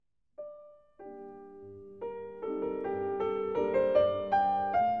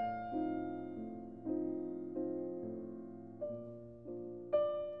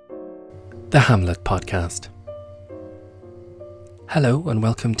the Hamlet podcast. Hello and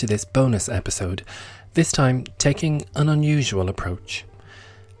welcome to this bonus episode, this time taking an unusual approach.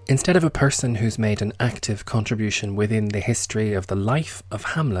 Instead of a person who's made an active contribution within the history of the life of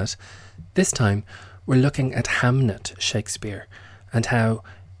Hamlet, this time we're looking at Hamnet Shakespeare and how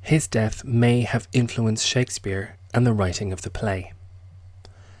his death may have influenced Shakespeare and the writing of the play.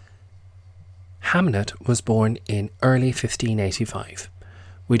 Hamnet was born in early 1585.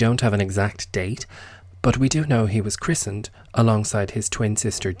 We don't have an exact date, but we do know he was christened alongside his twin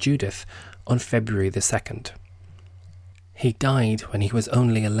sister Judith on February the 2nd. He died when he was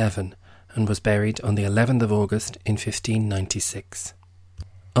only 11 and was buried on the 11th of August in 1596.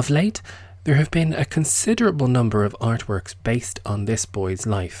 Of late, there have been a considerable number of artworks based on this boy's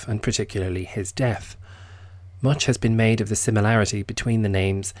life and particularly his death. Much has been made of the similarity between the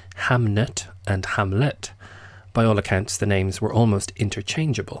names Hamnet and Hamlet. By all accounts, the names were almost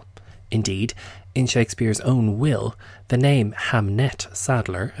interchangeable. Indeed, in Shakespeare's own will, the name Hamnet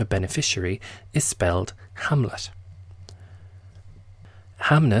Sadler, a beneficiary, is spelled Hamlet.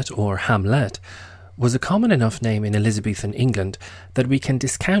 Hamnet, or Hamlet, was a common enough name in Elizabethan England that we can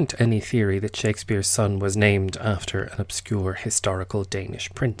discount any theory that Shakespeare's son was named after an obscure historical Danish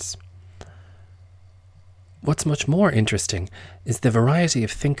prince. What's much more interesting is the variety of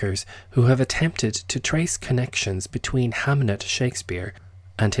thinkers who have attempted to trace connections between Hamnet Shakespeare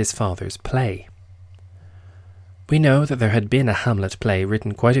and his father's play. We know that there had been a Hamlet play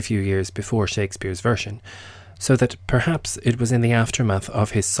written quite a few years before Shakespeare's version, so that perhaps it was in the aftermath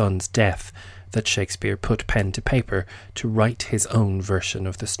of his son's death that Shakespeare put pen to paper to write his own version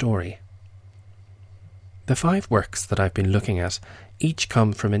of the story. The 5 works that I've been looking at each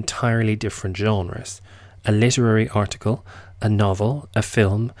come from entirely different genres: a literary article, a novel, a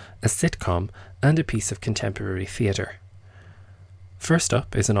film, a sitcom, and a piece of contemporary theatre. First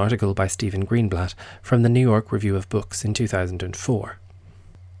up is an article by Stephen Greenblatt from the New York Review of Books in 2004.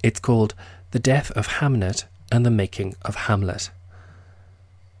 It's called The Death of Hamnet and the Making of Hamlet.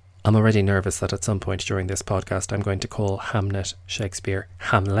 I'm already nervous that at some point during this podcast I'm going to call Hamnet Shakespeare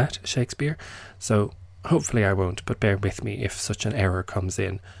Hamlet Shakespeare, so hopefully I won't, but bear with me if such an error comes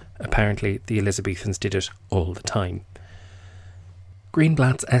in. Apparently the Elizabethans did it all the time.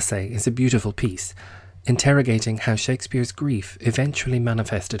 Greenblatt's essay is a beautiful piece, interrogating how Shakespeare's grief eventually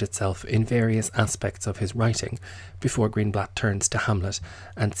manifested itself in various aspects of his writing before Greenblatt turns to Hamlet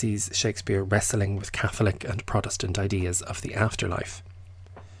and sees Shakespeare wrestling with Catholic and Protestant ideas of the afterlife.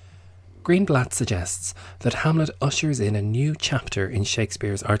 Greenblatt suggests that Hamlet ushers in a new chapter in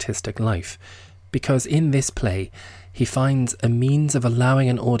Shakespeare's artistic life, because in this play he finds a means of allowing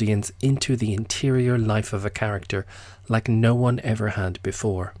an audience into the interior life of a character like no one ever had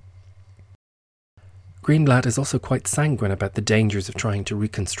before. Greenblatt is also quite sanguine about the dangers of trying to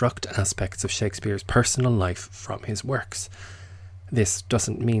reconstruct aspects of Shakespeare's personal life from his works. This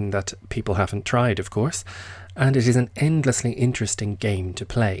doesn't mean that people haven't tried, of course, and it is an endlessly interesting game to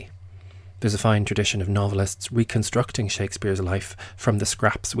play. There's a fine tradition of novelists reconstructing Shakespeare's life from the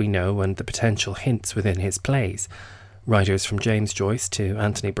scraps we know and the potential hints within his plays. Writers from James Joyce to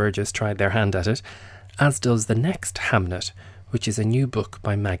Anthony Burgess tried their hand at it, as does the next Hamnet, which is a new book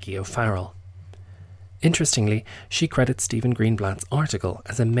by Maggie O'Farrell. Interestingly, she credits Stephen Greenblatt's article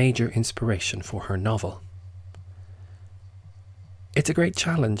as a major inspiration for her novel. It's a great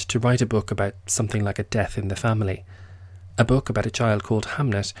challenge to write a book about something like a death in the family. A book about a child called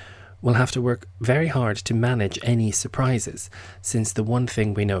Hamnet will have to work very hard to manage any surprises, since the one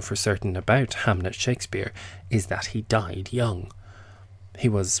thing we know for certain about Hamnet Shakespeare is that he died young. He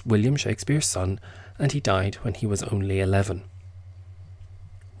was William Shakespeare's son, and he died when he was only 11.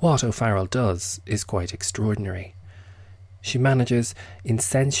 What O'Farrell does is quite extraordinary. She manages, in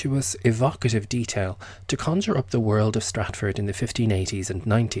sensuous, evocative detail, to conjure up the world of Stratford in the 1580s and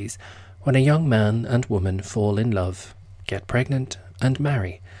 90s, when a young man and woman fall in love, get pregnant, and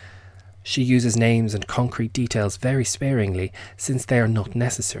marry. She uses names and concrete details very sparingly, since they are not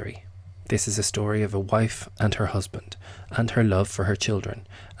necessary. This is a story of a wife and her husband, and her love for her children,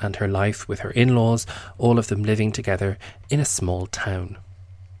 and her life with her in-laws, all of them living together in a small town.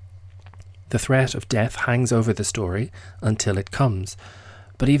 The threat of death hangs over the story until it comes,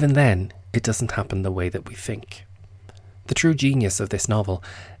 but even then, it doesn't happen the way that we think. The true genius of this novel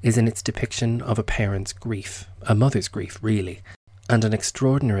is in its depiction of a parent's grief, a mother's grief really, and an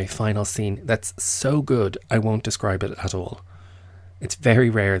extraordinary final scene that's so good I won't describe it at all. It's very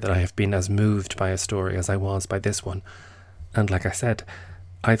rare that I have been as moved by a story as I was by this one, and like I said,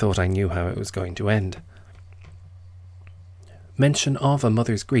 I thought I knew how it was going to end. Mention of a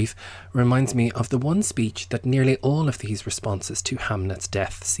mother's grief reminds me of the one speech that nearly all of these responses to Hamlet's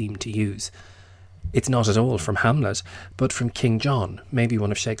death seem to use. It's not at all from Hamlet, but from King John, maybe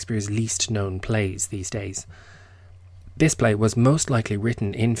one of Shakespeare's least known plays these days. This play was most likely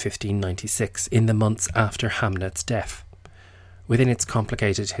written in 1596, in the months after Hamlet's death. Within its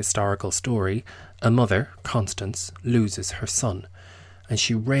complicated historical story, a mother, Constance, loses her son, and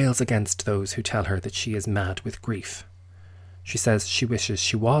she rails against those who tell her that she is mad with grief. She says she wishes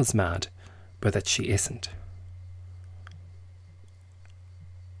she was mad, but that she isn't.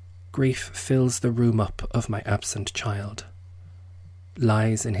 Grief fills the room up of my absent child.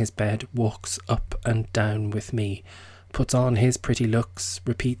 Lies in his bed, walks up and down with me, puts on his pretty looks,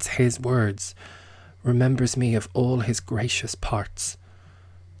 repeats his words, remembers me of all his gracious parts,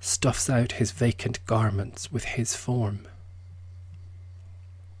 stuffs out his vacant garments with his form.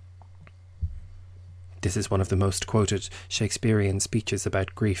 This is one of the most quoted Shakespearean speeches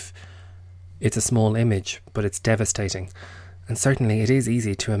about grief. It's a small image, but it's devastating, and certainly it is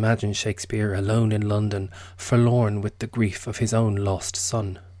easy to imagine Shakespeare alone in London, forlorn with the grief of his own lost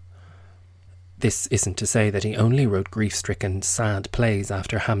son. This isn't to say that he only wrote grief-stricken, sad plays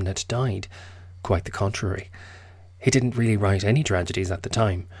after Hamnet died. Quite the contrary. He didn't really write any tragedies at the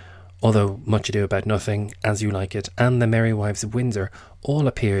time, although Much Ado About Nothing, As You Like It, and The Merry Wives of Windsor all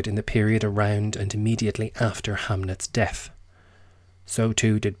appeared in the period around and immediately after Hamlet's death. So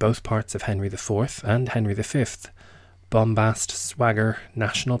too did both parts of Henry IV and Henry V, bombast, swagger,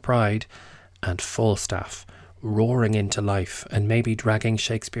 national pride, and Falstaff, roaring into life and maybe dragging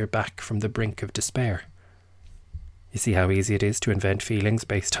Shakespeare back from the brink of despair. You see how easy it is to invent feelings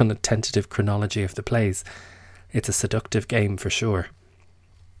based on a tentative chronology of the plays. It's a seductive game for sure.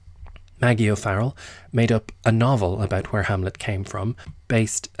 Maggie O'Farrell made up a novel about where Hamlet came from,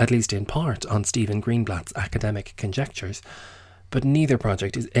 based, at least in part, on Stephen Greenblatt's academic conjectures, but neither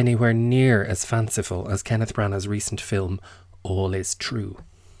project is anywhere near as fanciful as Kenneth Branagh's recent film, All Is True.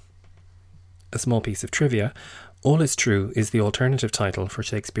 A small piece of trivia, All Is True is the alternative title for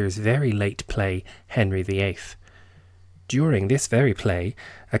Shakespeare's very late play, Henry VIII. During this very play,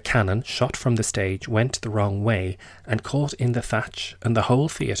 a cannon shot from the stage went the wrong way and caught in the thatch, and the whole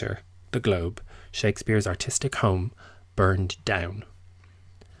theatre, the Globe, Shakespeare's artistic home, burned down.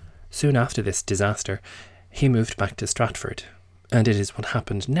 Soon after this disaster, he moved back to Stratford, and it is what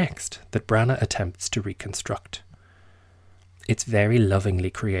happened next that Branagh attempts to reconstruct. It's very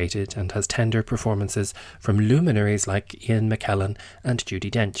lovingly created and has tender performances from luminaries like Ian McKellen and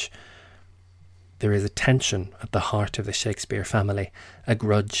Judi Dench. There is a tension at the heart of the Shakespeare family, a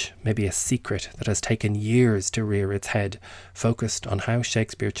grudge, maybe a secret that has taken years to rear its head, focused on how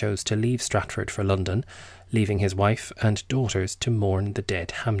Shakespeare chose to leave Stratford for London, leaving his wife and daughters to mourn the dead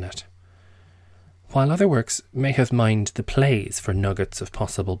Hamnet. While other works may have mined the plays for nuggets of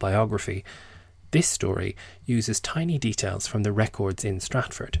possible biography, this story uses tiny details from the records in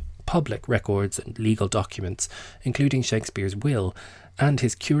Stratford, public records and legal documents, including Shakespeare's will and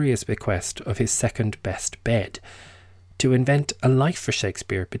his curious bequest of his second-best bed, to invent a life for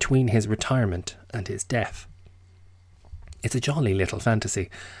Shakespeare between his retirement and his death. It's a jolly little fantasy,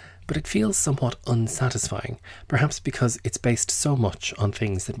 but it feels somewhat unsatisfying, perhaps because it's based so much on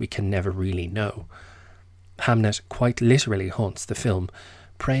things that we can never really know. Hamnet quite literally haunts the film,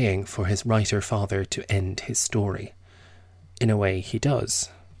 praying for his writer-father to end his story. In a way, he does.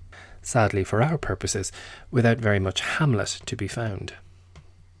 Sadly for our purposes, without very much Hamlet to be found.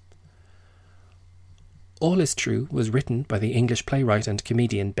 All Is True was written by the English playwright and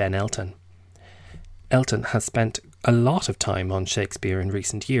comedian Ben Elton. Elton has spent a lot of time on Shakespeare in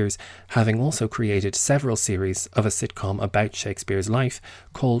recent years, having also created several series of a sitcom about Shakespeare's life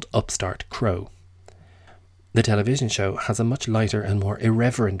called Upstart Crow. The television show has a much lighter and more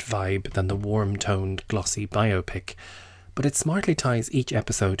irreverent vibe than the warm-toned, glossy biopic, but it smartly ties each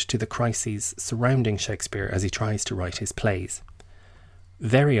episode to the crises surrounding Shakespeare as he tries to write his plays.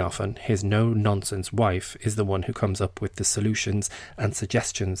 Very often, his no-nonsense wife is the one who comes up with the solutions and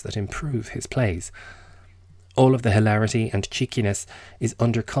suggestions that improve his plays. All of the hilarity and cheekiness is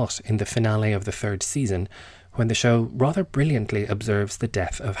undercut in the finale of the third season, when the show rather brilliantly observes the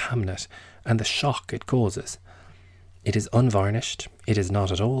death of Hamnet and the shock it causes. It is unvarnished, it is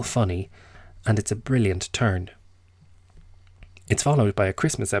not at all funny, and it's a brilliant turn. It's followed by a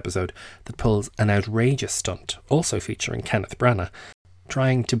Christmas episode that pulls an outrageous stunt, also featuring Kenneth Branagh,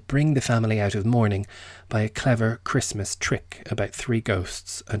 trying to bring the family out of mourning by a clever Christmas trick about 3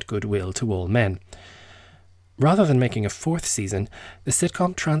 ghosts and goodwill to all men. Rather than making a 4th season, the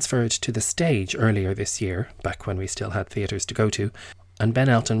sitcom transferred to the stage earlier this year, back when we still had theatres to go to, and Ben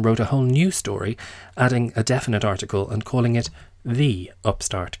Elton wrote a whole new story, adding a definite article and calling it The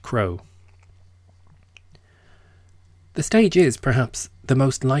Upstart Crow. The stage is, perhaps, the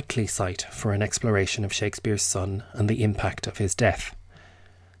most likely site for an exploration of Shakespeare's son and the impact of his death.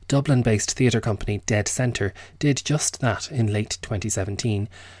 Dublin-based theatre company Dead Centre did just that in late 2017,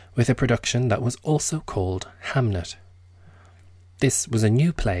 with a production that was also called Hamnet. This was a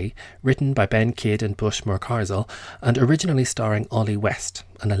new play written by Ben Kidd and Bush Murkarzal and originally starring Ollie West,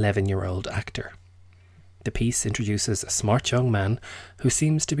 an 11-year-old actor. The piece introduces a smart young man who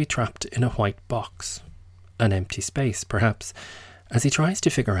seems to be trapped in a white box. An empty space, perhaps, as he tries to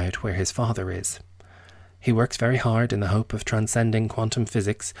figure out where his father is. He works very hard in the hope of transcending quantum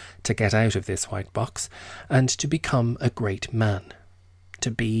physics to get out of this white box and to become a great man. To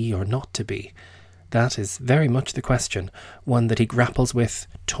be or not to be, that is very much the question, one that he grapples with,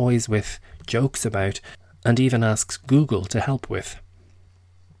 toys with, jokes about, and even asks Google to help with.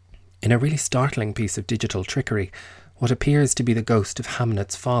 In a really startling piece of digital trickery, what appears to be the ghost of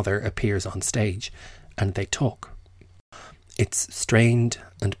Hamnet's father appears on stage, and they talk. It's strained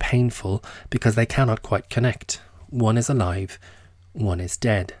and painful because they cannot quite connect. One is alive, one is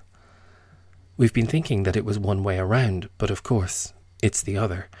dead. We've been thinking that it was one way around, but of course, it's the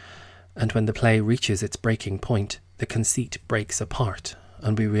other. And when the play reaches its breaking point, the conceit breaks apart,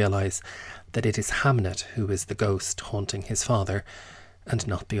 and we realise that it is Hamnet who is the ghost haunting his father, and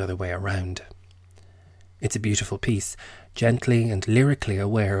not the other way around. It's a beautiful piece, gently and lyrically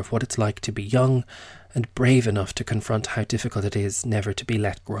aware of what it's like to be young and brave enough to confront how difficult it is never to be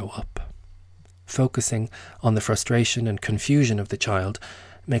let grow up. Focusing on the frustration and confusion of the child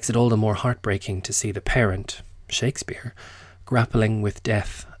makes it all the more heartbreaking to see the parent, Shakespeare, grappling with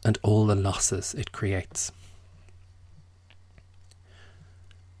death and all the losses it creates.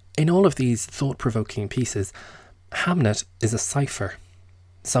 In all of these thought-provoking pieces, Hamnet is a cipher.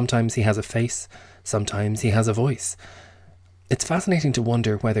 Sometimes he has a face, sometimes he has a voice. It's fascinating to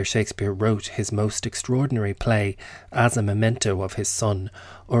wonder whether Shakespeare wrote his most extraordinary play as a memento of his son,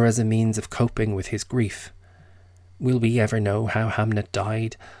 or as a means of coping with his grief. Will we ever know how Hamnet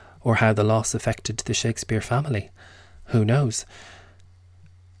died, or how the loss affected the Shakespeare family? Who knows?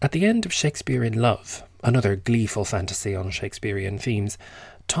 At the end of Shakespeare in Love, another gleeful fantasy on Shakespearean themes,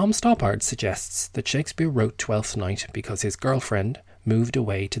 Tom Stoppard suggests that Shakespeare wrote Twelfth Night because his girlfriend moved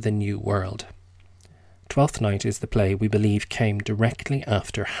away to the New World. Twelfth Night is the play we believe came directly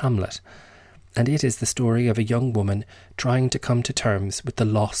after Hamlet, and it is the story of a young woman trying to come to terms with the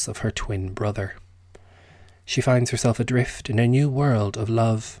loss of her twin brother. She finds herself adrift in a new world of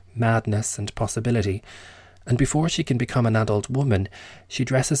love, madness, and possibility, and before she can become an adult woman, she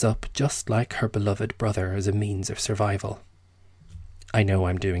dresses up just like her beloved brother as a means of survival. I know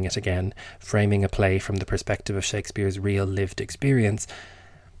I'm doing it again, framing a play from the perspective of Shakespeare's real lived experience,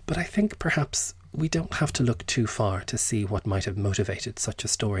 but I think perhaps we don't have to look too far to see what might have motivated such a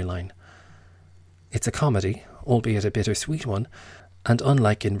storyline. It's a comedy, albeit a bittersweet one, and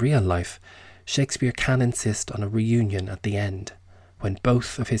unlike in real life, Shakespeare can insist on a reunion at the end, when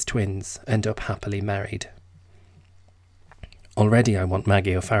both of his twins end up happily married. Already I want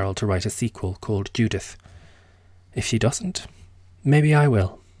Maggie O'Farrell to write a sequel called Judith. If she doesn't, maybe I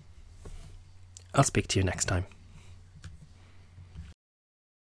will. I'll speak to you next time.